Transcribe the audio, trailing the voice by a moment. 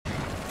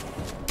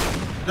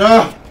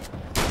No!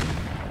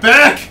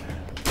 Back!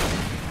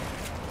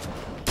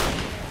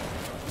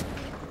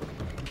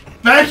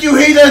 Back, you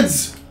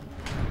heathens!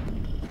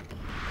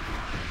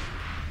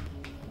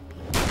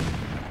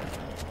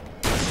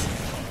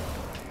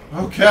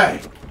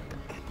 Okay.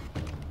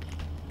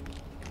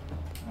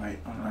 Wait,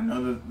 I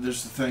know that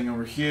there's the thing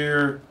over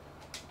here.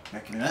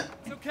 Back in that.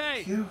 It's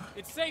okay. You.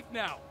 It's safe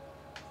now.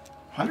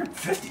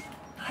 150.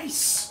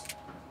 Nice.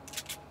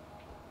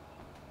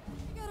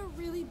 I got a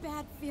really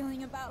bad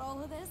feeling about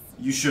all of this.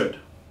 You should.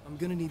 I'm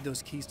gonna need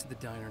those keys to the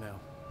diner now.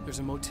 There's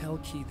a motel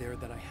key there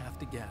that I have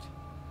to get.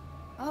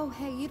 Oh,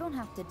 hey, you don't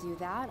have to do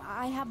that.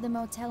 I have the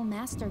motel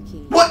master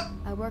key. What?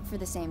 I work for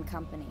the same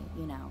company,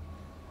 you know.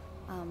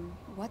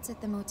 What's at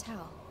the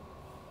motel?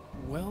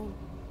 Well,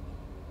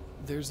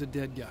 there's a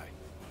dead guy.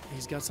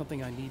 He's got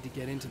something I need to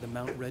get into the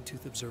Mount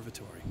Redtooth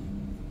Observatory.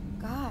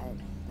 God,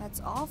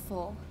 that's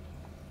awful.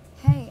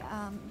 Hey,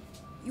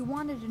 you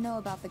wanted to know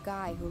about the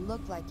guy who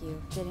looked like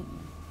you, didn't you?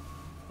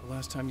 The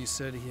last time you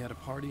said he had a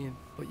party,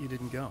 but you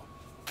didn't go.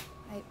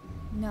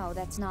 No,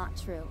 that's not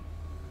true.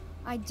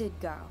 I did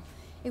go.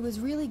 It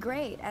was really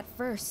great at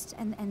first,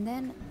 and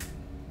then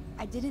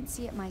I didn't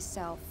see it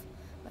myself,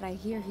 but I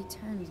hear he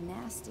turned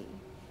nasty.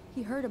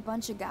 He hurt a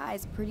bunch of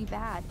guys pretty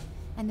bad,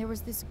 and there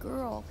was this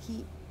girl,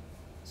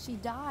 she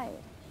died.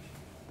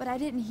 But I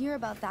didn't hear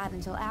about that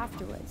until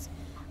afterwards.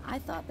 I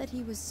thought that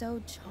he was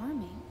so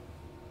charming.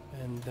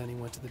 And then he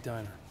went to the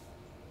diner.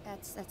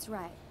 That's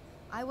right.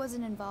 I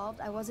wasn't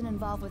involved. I wasn't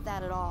involved with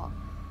that at all.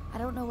 I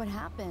don't know what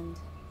happened.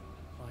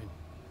 Fine.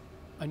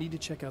 I need to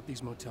check out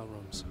these motel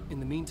rooms. In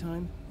the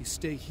meantime, you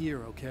stay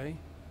here, okay?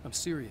 I'm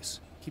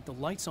serious. Keep the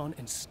lights on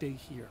and stay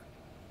here.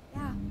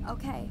 Yeah,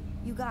 okay.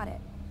 You got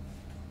it.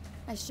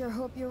 I sure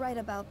hope you're right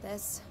about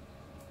this.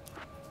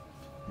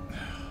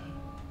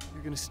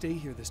 You're gonna stay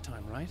here this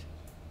time, right?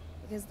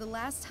 Because the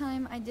last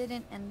time I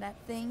didn't, and that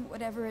thing,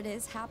 whatever it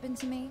is, happened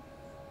to me.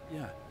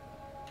 Yeah.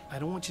 I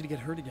don't want you to get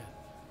hurt again.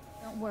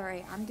 Don't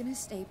worry, I'm gonna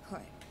stay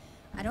put.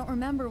 I don't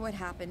remember what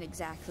happened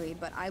exactly,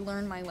 but I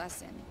learned my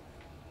lesson.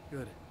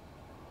 Good.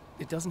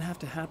 It doesn't have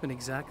to happen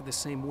exactly the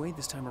same way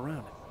this time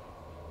around.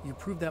 You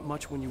proved that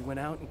much when you went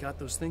out and got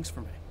those things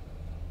for me.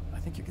 I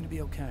think you're gonna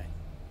be okay.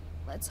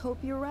 Let's hope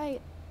you're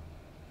right.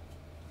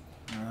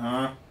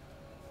 Uh-huh.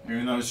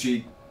 Even though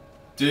she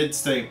did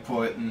stay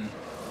put and...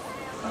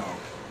 Oh.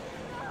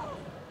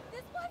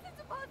 This wasn't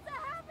supposed to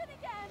happen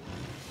again!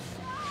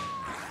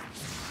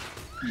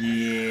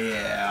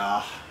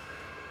 Yeah.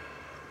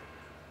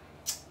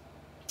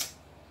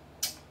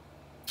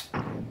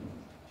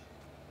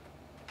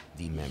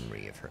 The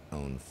memory of her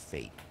own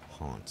fate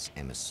haunts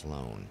Emma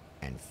Sloan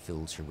and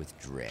fills her with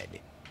dread.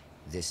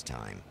 This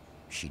time,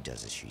 she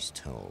does as she's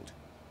told.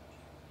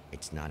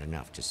 It's not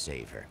enough to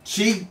save her.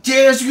 She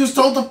did as she was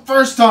told the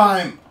first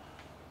time!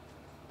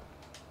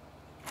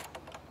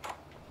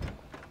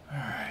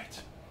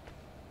 Alright.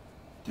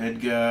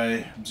 Dead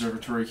guy,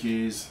 observatory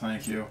keys,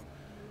 thank you.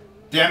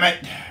 Damn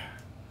it!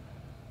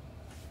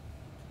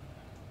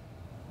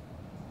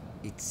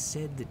 It's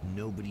said that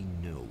nobody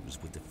knows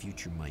what the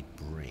future might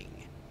bring.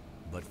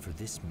 But for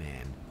this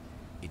man,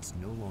 it's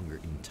no longer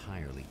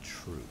entirely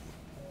true.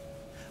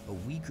 A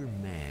weaker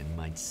man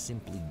might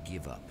simply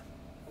give up,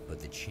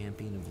 but the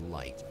champion of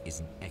light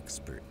is an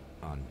expert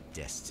on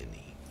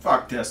destiny.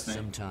 Fuck destiny.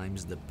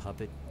 Sometimes the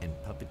puppet and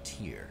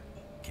puppeteer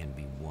can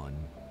be one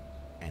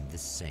and the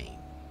same.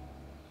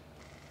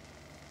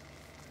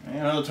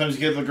 And other times you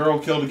get the girl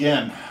killed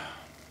again.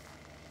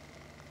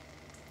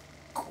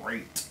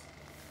 Great.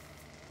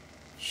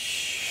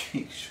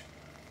 Sheesh.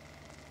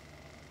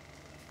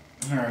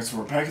 Alright, so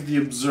we're back at the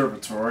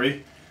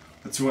observatory.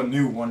 Let's see what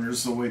new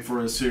wonders await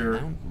for us here.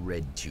 Mount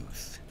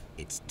Redtooth.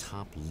 Its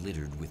top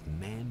littered with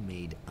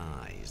man-made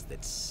eyes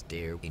that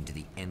stare into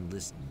the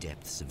endless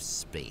depths of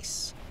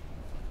space.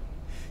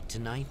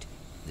 Tonight,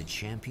 the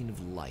champion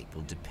of light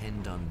will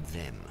depend on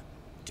them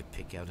to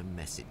pick out a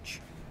message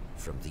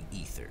from the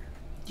ether.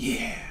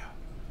 Yeah.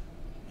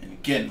 And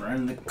again, we're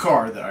in the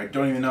car that I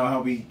don't even know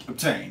how we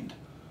obtained.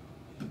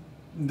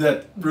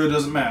 That really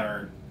doesn't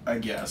matter, I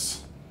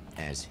guess.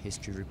 As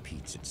history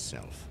repeats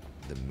itself,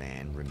 the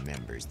man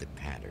remembers the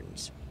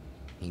patterns.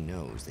 He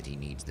knows that he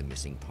needs the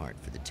missing part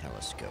for the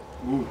telescope.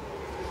 Ooh.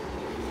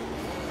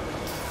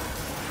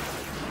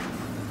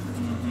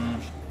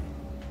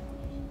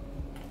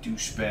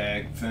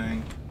 Douchebag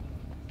thing.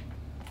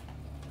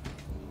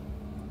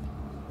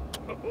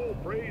 Oh,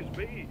 praise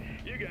be.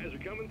 You guys are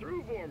coming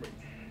through for me.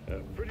 A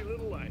pretty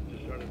little light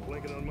just started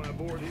blinking on my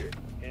board here,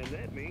 and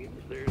that means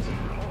there's a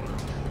caller.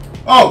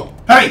 Oh!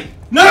 Hey!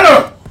 No,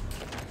 no!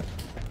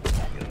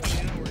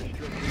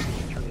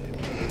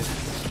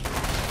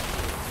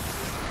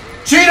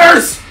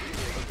 Cheaters!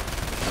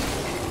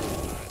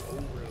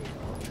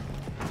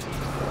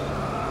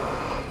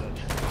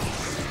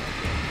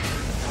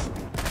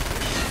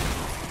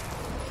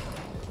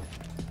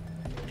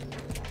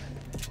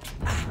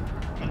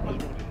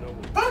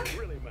 Fuck!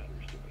 Really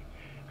matters to me.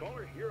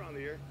 Caller, you're on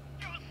the air.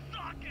 You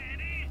suck,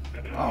 Eddie.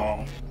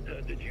 Oh.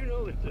 Did you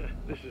know that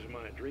this is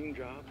my dream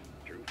job?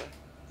 True fact.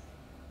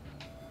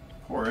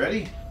 Poor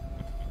Eddie.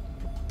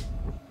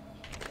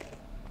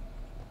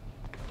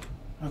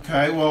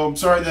 Okay, well, I'm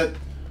sorry that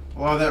a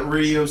lot of that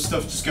radio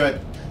stuff just got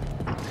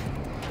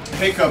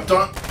hiccuped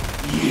on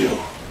you.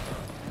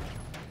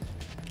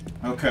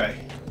 Okay.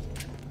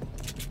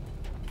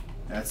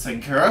 That's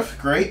taken care of.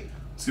 Great.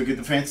 Let's go get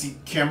the fancy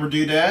camera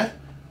doodad.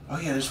 Oh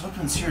yeah, there's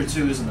weapons here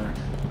too, isn't there?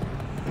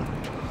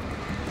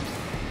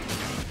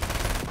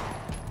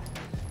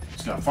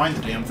 Just gotta find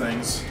the damn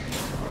things.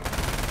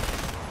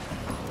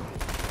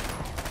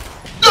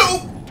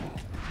 No!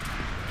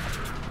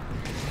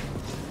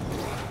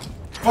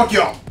 Fuck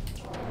y'all!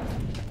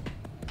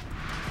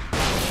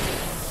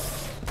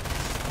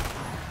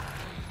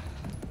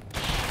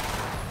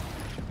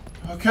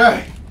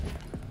 Okay.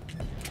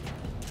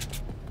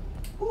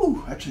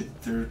 Ooh, actually,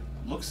 there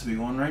looks to be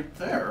one right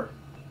there.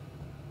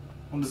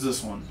 What is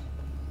this one?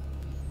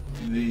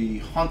 The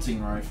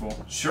hunting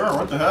rifle. Sure,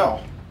 what the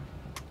hell?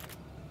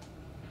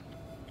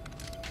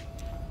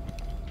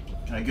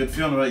 Got a good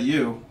feeling about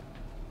you.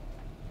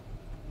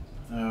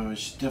 Oh, I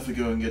should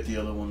definitely go and get the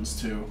other ones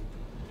too.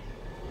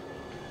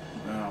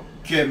 Oh,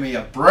 give me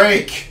a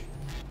break!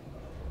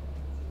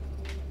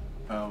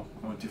 Oh,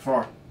 I went too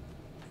far.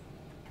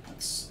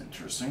 That's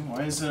interesting.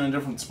 Why is it in a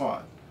different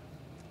spot?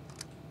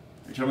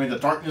 Are you telling me the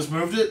darkness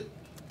moved it?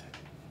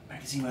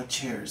 Magazine about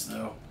chairs,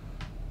 though.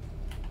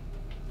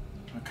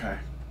 Okay.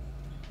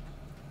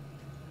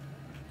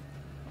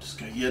 Just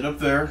gotta get up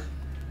there.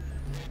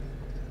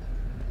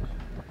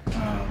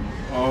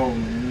 Oh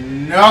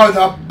no,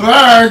 the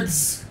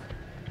birds!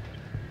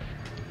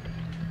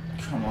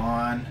 Come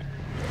on.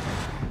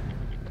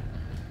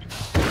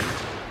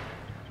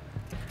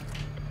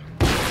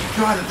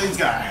 God, that thing's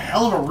got a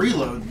hell of a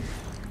reload.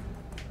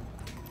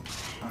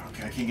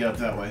 Okay, I can't get up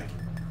that way.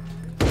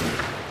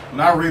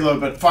 Not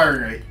reload, but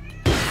firing rate.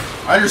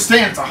 I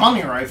understand it's a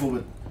hunting rifle,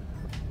 but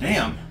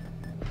damn.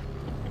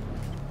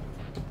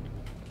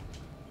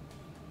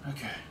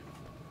 Okay.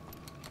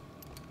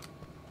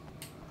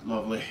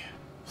 Lovely.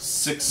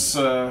 6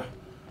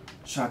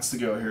 shots to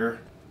go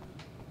here.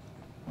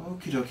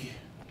 Okie dokie.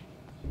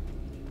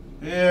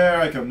 Here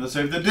I come to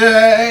save the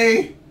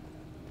day!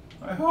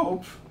 I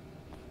hope.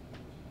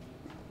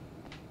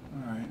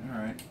 Alright,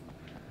 alright.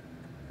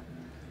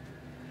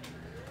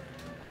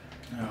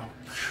 Oh,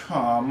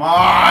 come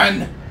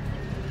on!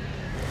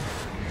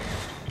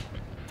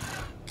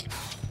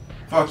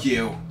 Fuck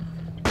you.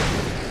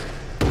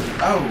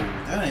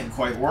 Oh, that didn't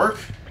quite work.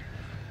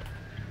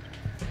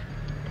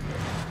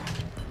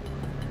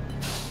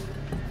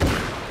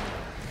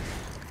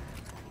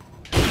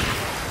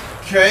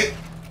 Okay.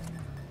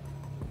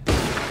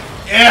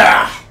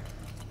 Yeah!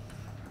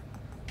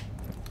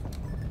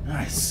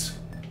 Nice.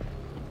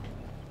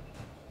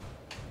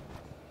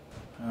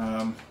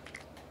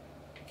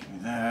 Give me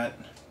that.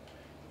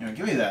 You know,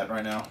 give me that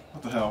right now.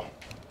 What the hell?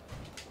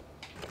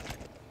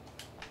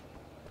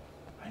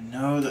 I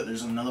know that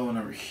there's another one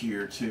over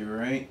here too,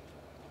 right?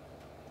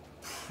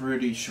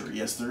 Pretty sure.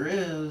 Yes, there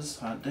is.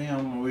 Hot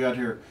damn. What do we got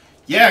here?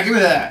 Yeah, give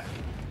me that!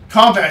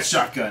 Combat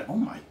shotgun. Oh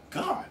my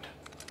god.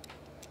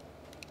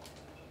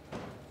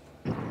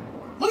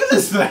 Look at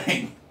this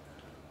thing!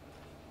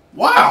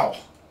 Wow!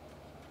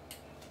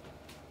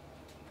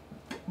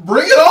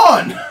 Bring it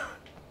on!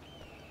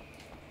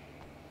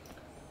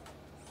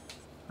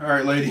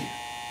 Alright, lady.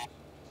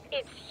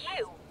 It's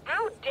you!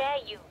 How dare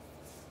you!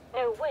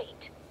 No,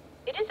 wait.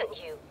 It isn't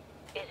you,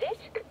 is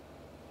it?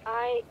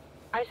 I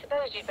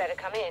suppose you'd better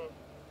come in.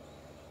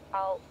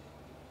 I'll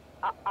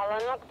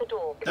unlock the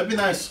door. That'd be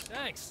nice.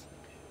 Thanks.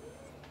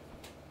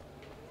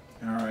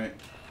 Alright.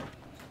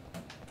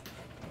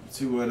 Let's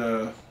see what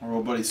our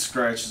old buddy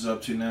Scratch is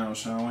up to now,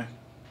 shall we?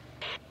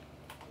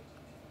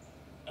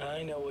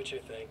 I know what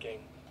you're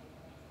thinking.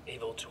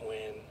 Evil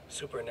twin,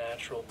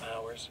 supernatural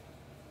powers.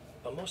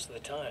 But most of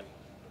the time,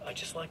 I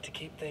just like to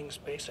keep things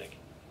basic.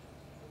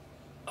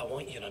 I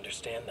want you to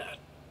understand that.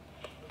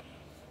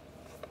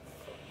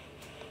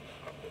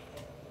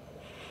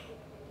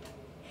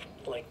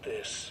 Like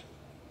this.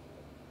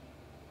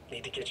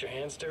 Need to get your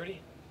hands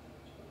dirty?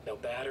 No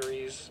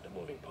batteries,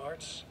 no moving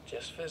parts,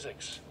 just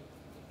physics.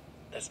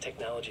 That's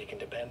technology you can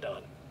depend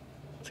on.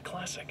 It's a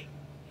classic.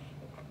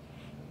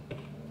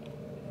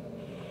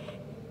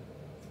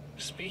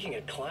 Speaking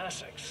of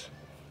classics,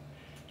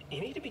 you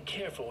need to be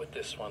careful with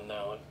this one,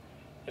 though.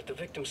 If the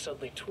victim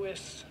suddenly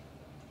twists,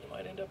 you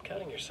might end up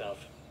cutting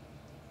yourself.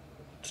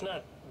 It's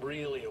not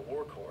really a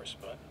workhorse,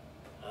 but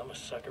I'm a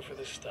sucker for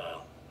this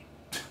style.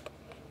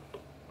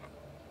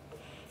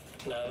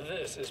 Now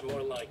this is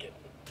more like it.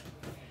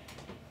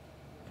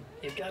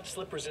 You've got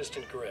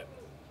slip-resistant grip.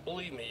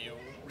 Believe me, you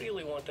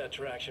really want that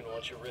traction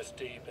once you're wrist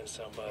deep in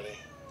somebody.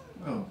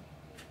 Oh.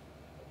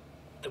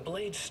 The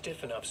blade's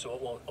stiff enough so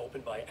it won't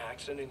open by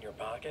accident in your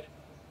pocket,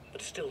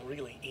 but it's still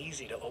really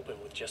easy to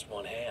open with just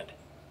one hand.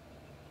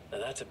 Now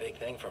that's a big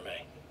thing for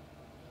me.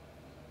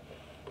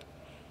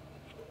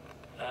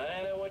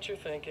 I know what you're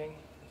thinking.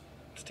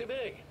 It's too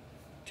big,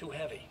 too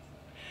heavy.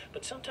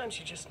 But sometimes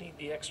you just need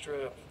the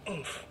extra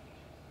oomph.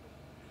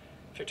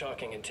 If you're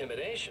talking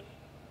intimidation,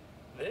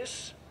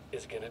 this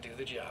is gonna do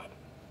the job.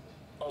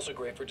 Also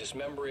great for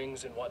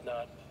dismemberings and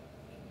whatnot.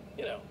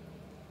 You know,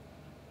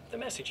 The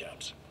messy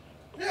jobs.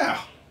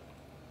 Yeah.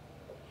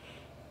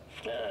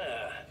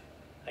 Ah,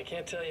 I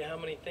can't tell you how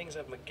many things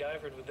I've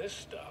MacGyvered with this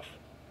stuff.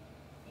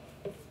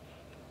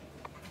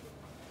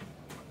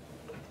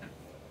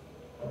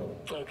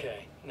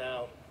 Okay,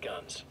 now,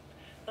 guns.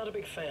 Not a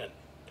big fan.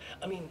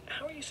 I mean,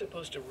 how are you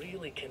supposed to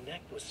really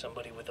connect with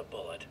somebody with a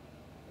bullet?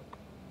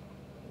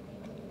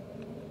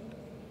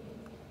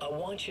 I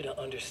want you to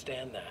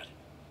understand that.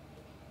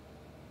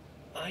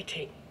 I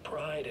take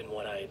pride in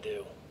what I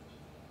do.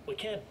 We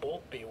can't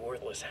both be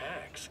worthless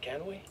hacks,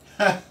 can we?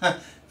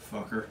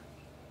 Fucker.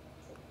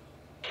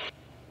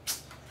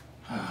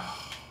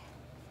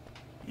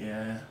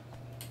 Yeah.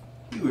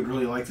 He would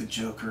really like the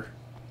Joker.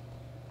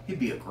 He'd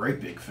be a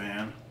great big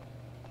fan.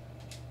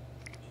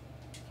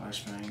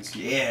 Flashbangs,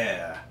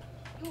 yeah!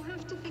 You'll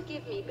have to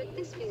forgive me, but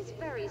this feels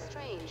very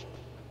strange.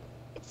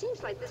 It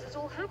seems like this has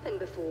all happened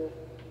before.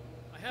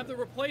 I have the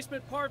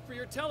replacement part for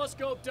your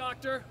telescope,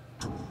 Doctor.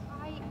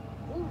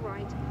 All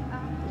right.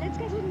 Let's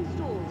get it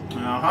installed.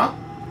 Uh-huh.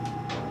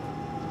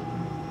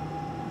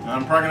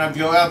 I'm probably gonna have to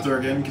go out there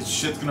again because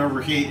shit's gonna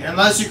overheat.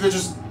 Unless you could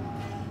just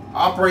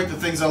operate the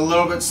things a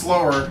little bit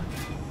slower.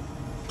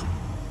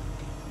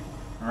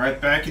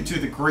 Alright, back into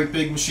the great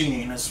big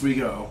machine as we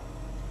go.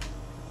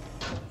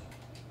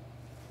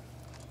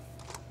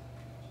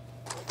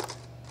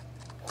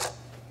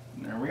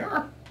 And there we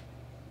are.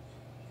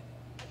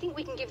 I think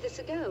we can give this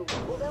a go.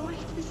 Although I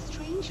have this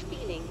strange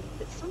feeling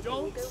that something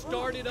will Don't go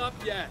start wrong. it up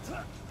yet.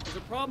 There's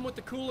a problem with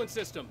the coolant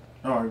system.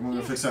 Oh, are we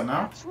gonna fix that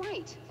now? That's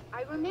right.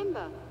 I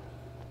remember.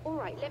 All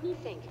right, let me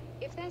think.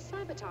 If they're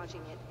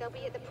sabotaging it, they'll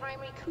be at the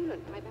primary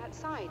coolant pipe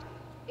outside.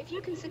 If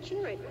you can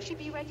secure it, we should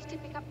be ready to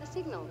pick up the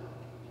signal.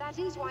 That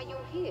is why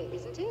you're here,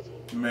 isn't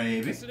it?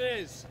 Maybe. Yes, it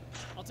is.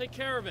 I'll take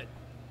care of it.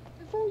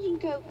 Before you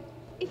go,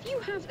 if you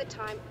have the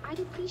time, I'd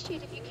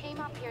appreciate if you came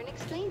up here and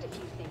explained a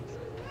few things.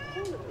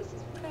 All of this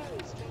is very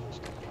strange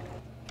to me.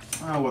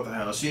 Oh, what the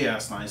hell? She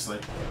asked nicely.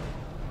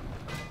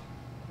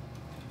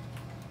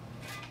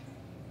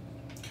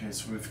 Okay,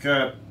 so we've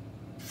got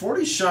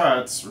 40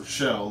 shots, or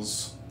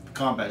shells,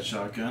 combat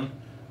shotgun.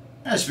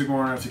 That should be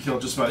more than enough to kill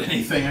just about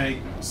anything, I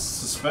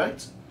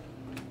suspect.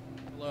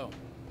 Hello.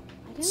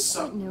 I don't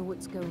quite know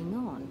what's going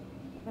on,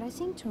 but I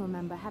seem to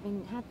remember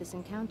having had this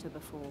encounter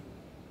before.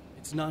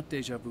 It's not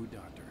deja vu,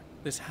 Doctor.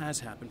 This has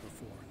happened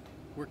before.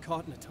 We're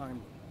caught in a time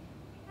loop.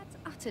 That's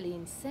utterly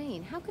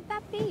insane. How could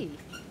that be?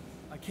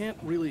 I can't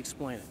really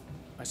explain it.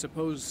 I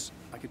suppose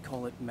I could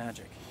call it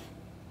magic.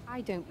 I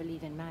don't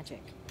believe in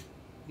magic.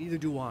 Neither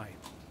do I.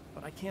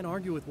 But I can't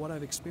argue with what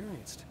I've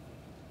experienced.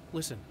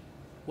 Listen,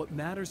 what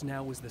matters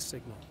now is the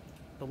signal.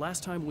 The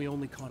last time we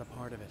only caught a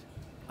part of it.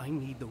 I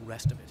need the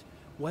rest of it.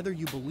 Whether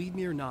you believe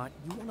me or not,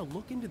 you want to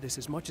look into this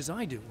as much as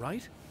I do,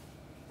 right?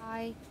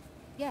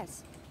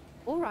 Yes.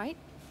 All right.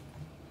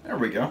 There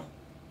we go.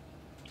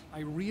 I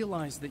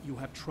realize that you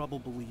have trouble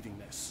believing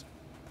this.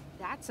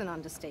 That's an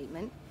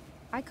understatement.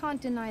 I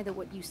can't deny that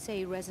what you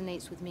say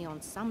resonates with me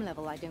on some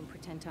level I don't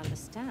pretend to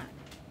understand.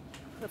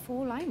 But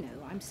for all I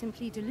know, I'm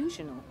simply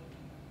delusional.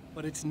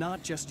 But it's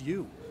not just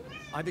you.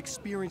 I've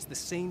experienced the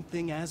same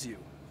thing as you.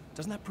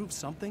 Doesn't that prove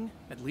something,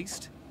 at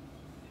least?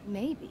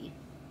 Maybe.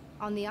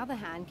 On the other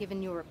hand,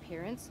 given your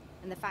appearance,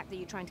 and the fact that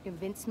you're trying to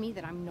convince me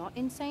that I'm not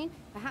insane,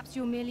 perhaps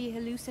you're merely a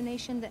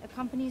hallucination that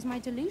accompanies my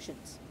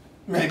delusions.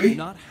 Maybe. I'm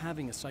not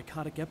having a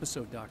psychotic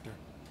episode, Doctor.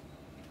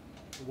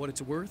 For what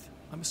it's worth,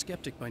 I'm a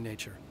skeptic by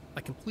nature.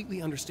 I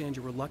completely understand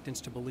your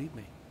reluctance to believe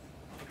me.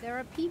 There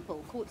are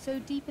people caught so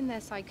deep in their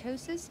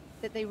psychosis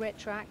that they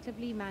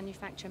retroactively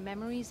manufacture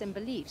memories and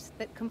beliefs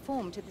that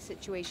conform to the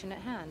situation at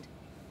hand.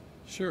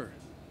 Sure,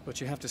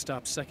 but you have to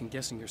stop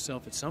second-guessing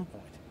yourself at some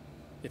point,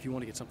 if you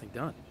want to get something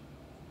done.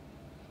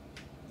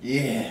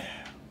 Yeah.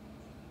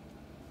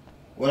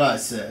 What I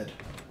said.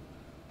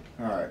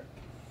 Alright.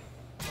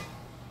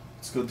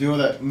 Let's go deal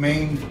with that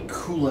main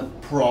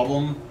coolant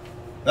problem.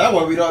 That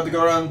way we don't have to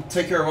go around and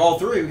take care of all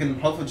three. We can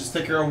hopefully just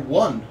take care of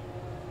one.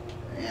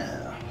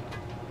 Yeah.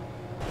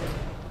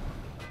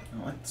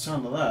 I like the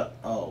sound of that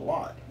a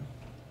lot.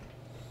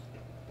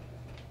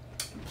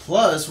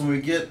 Plus, when we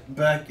get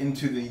back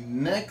into the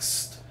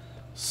next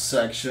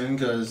section,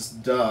 because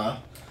duh,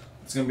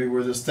 it's going to be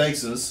where this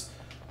takes us,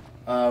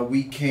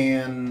 we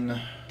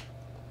can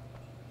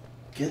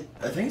get,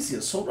 I think it's the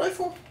assault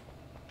rifle?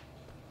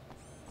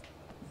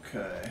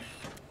 Okay.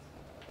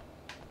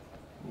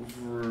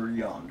 Over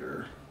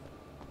yonder.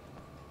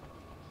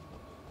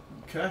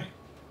 Okay.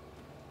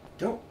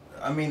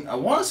 I mean, I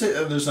want to say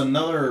that there's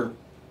another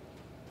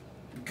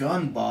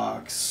gun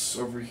box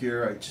over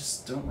here. I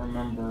just don't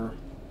remember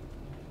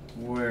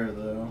where,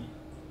 though.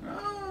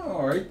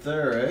 Oh, right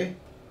there, eh?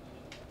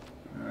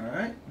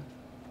 Alright.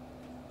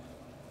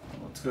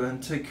 Let's go ahead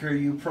and take care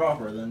of you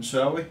proper, then,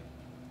 shall we?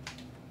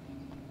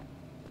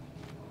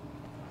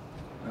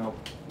 Oh,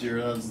 dear,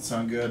 that doesn't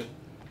sound good.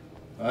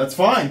 That's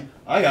fine.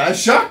 I got a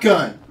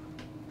shotgun.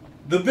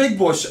 The big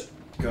boy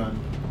shotgun.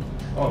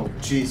 Oh,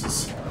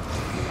 Jesus.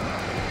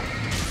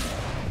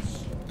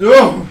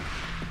 Oh!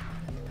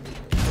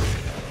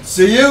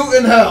 See you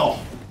in hell.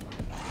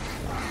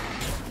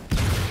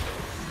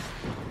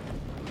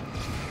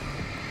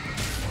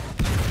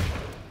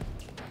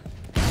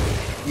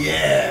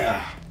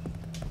 Yeah!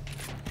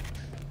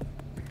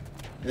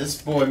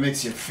 This boy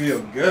makes you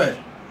feel good.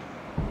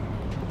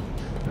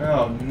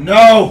 Oh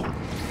no!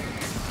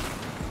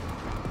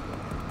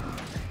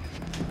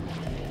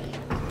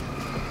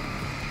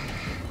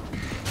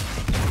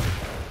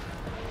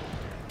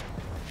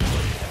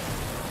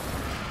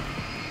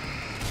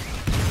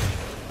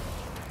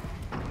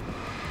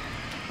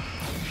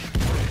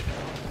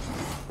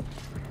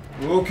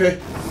 Okay.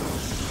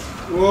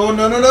 Whoa,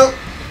 no, no, no!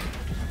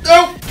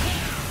 No!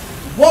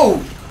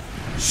 Whoa!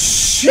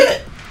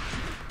 Shit!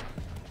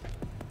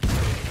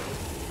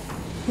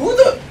 Who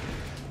the...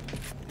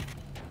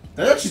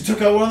 They actually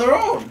took out one of their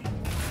own!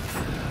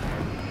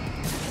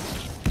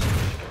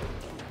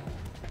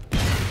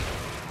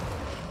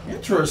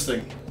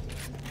 Interesting.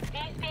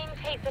 These beams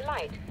hate the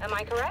light, am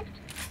I correct?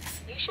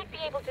 You should be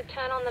able to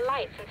turn on the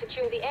lights and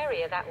secure the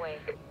area that way.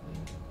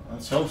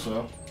 Let's hope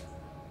so.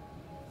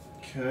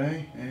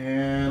 Okay,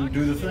 and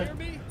do the thing.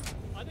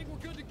 I think we're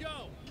good to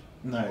go.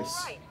 Nice.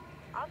 All right.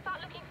 I'll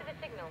start looking for the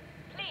signal.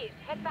 Please,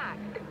 head back.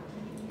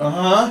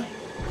 Uh-huh.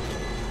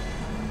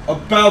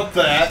 About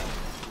that.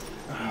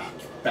 Oh,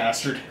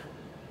 bastard.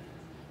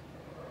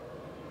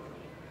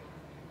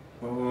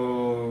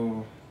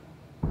 Oh.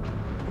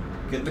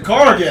 Get in the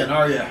car again,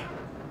 are ya?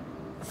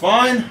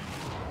 Fine.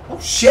 Oh,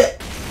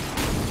 shit.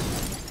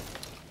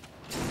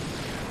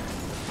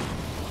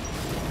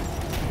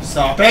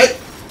 Stop it.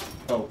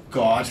 Oh,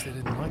 God. They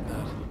didn't like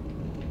that.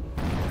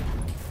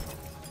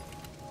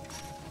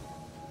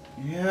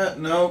 Yeah,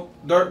 no.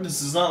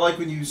 Darkness is not like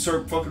when you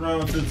start fucking around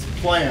with its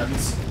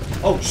plans.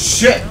 Oh,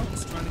 shit.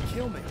 It's trying to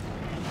kill me.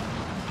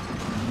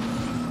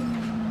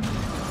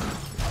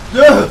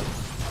 Ugh.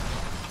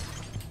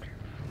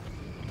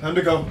 Time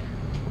to go.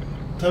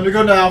 Time to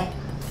go now.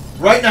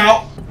 Right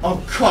now.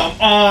 Oh, come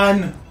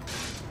on.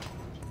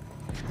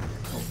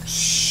 Oh,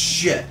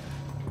 shit.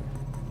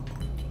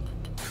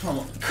 Come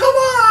on. Come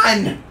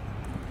on!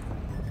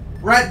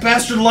 Rat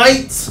bastard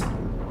lights!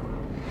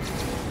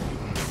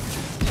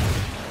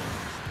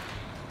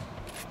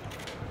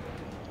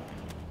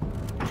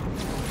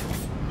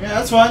 Yeah,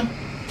 that's fine.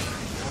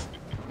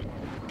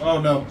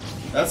 Oh no,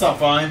 that's not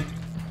fine.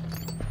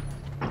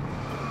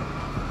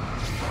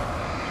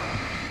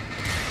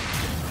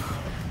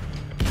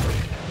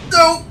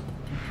 No!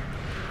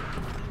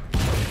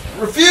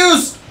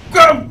 Refuse!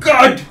 Oh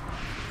God!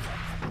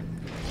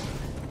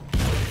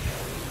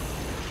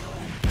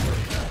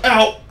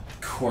 Ow!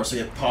 Of course I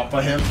get popped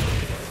by him.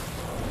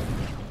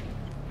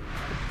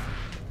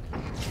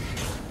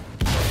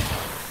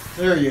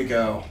 There you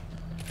go.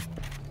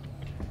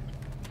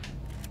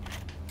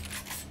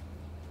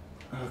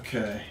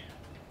 Okay.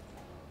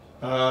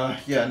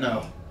 Yeah,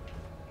 no.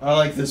 I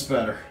like this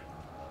better.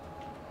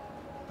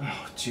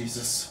 Oh,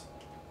 Jesus.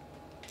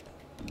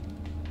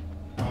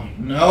 Oh,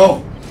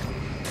 no!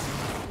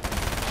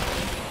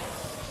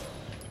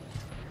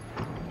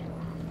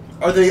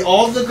 Are they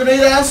all the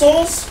grenade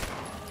assholes?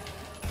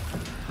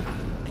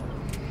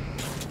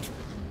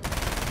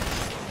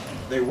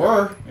 They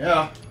were,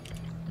 yeah.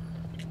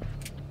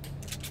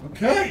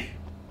 Okay.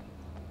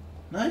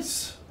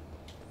 Nice.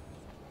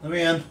 Let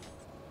me in.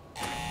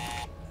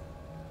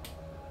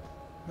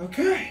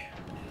 Okay.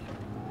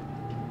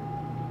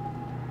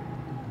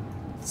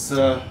 It's,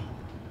 oh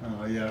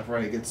yeah,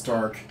 right, it gets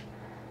dark.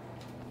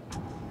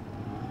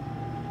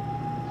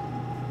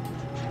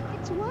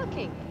 It's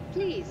working.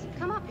 Please,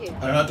 come up here.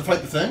 I don't have to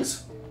fight the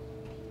things?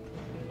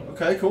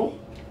 Okay, cool.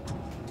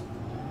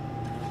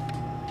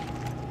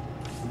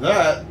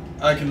 That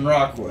I can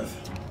rock with.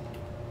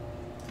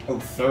 Oh,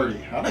 30.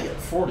 How'd I get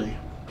 40?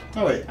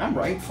 Oh wait, I'm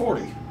right,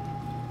 40.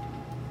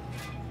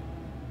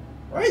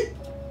 Right?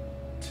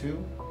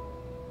 2?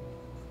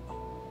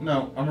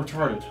 No, I'm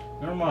retarded.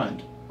 Never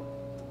mind.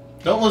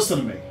 Don't listen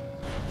to me.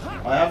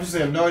 I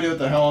obviously have no idea what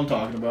the hell I'm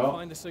talking about.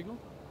 Find the signal?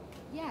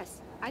 Yes,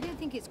 I don't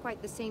think it's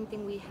quite the same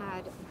thing we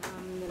had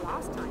the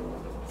last time.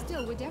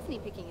 Still, we're definitely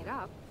picking it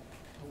up.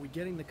 Are we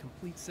getting the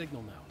complete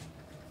signal now?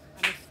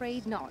 I'm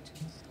afraid not.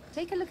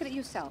 Take a look at it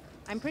yourself.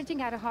 I'm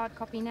printing out a hard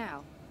copy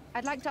now.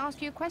 I'd like to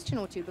ask you a question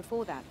or two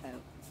before that,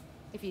 though,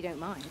 if you don't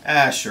mind.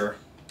 Ah, sure.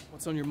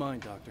 What's on your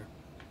mind, Doctor?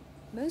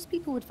 Most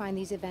people would find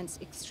these events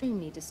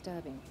extremely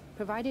disturbing,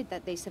 provided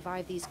that they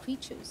survive these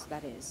creatures,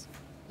 that is.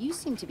 You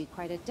seem to be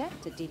quite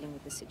adept at dealing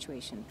with the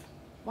situation.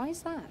 Why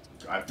is that?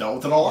 I've dealt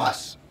with it a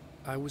lot.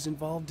 I was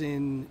involved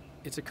in...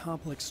 It's a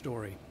complex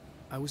story.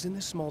 I was in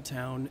this small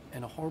town,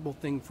 and a horrible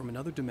thing from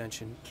another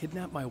dimension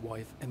kidnapped my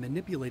wife and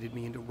manipulated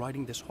me into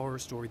writing this horror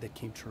story that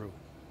came true.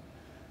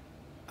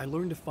 I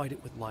learned to fight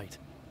it with light,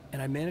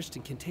 and I managed to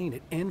contain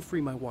it and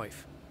free my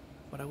wife.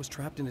 But I was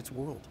trapped in its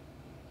world.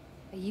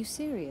 Are you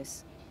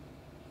serious?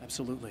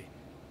 Absolutely.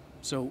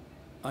 So,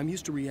 I'm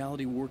used to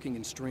reality working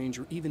in strange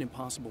or even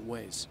impossible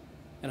ways.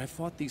 And I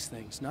fought these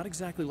things, not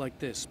exactly like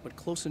this, but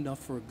close enough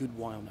for a good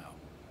while now.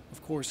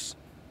 Of course,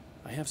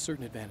 I have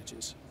certain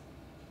advantages.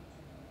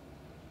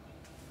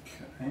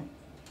 Okay.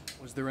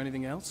 Was there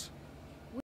anything else?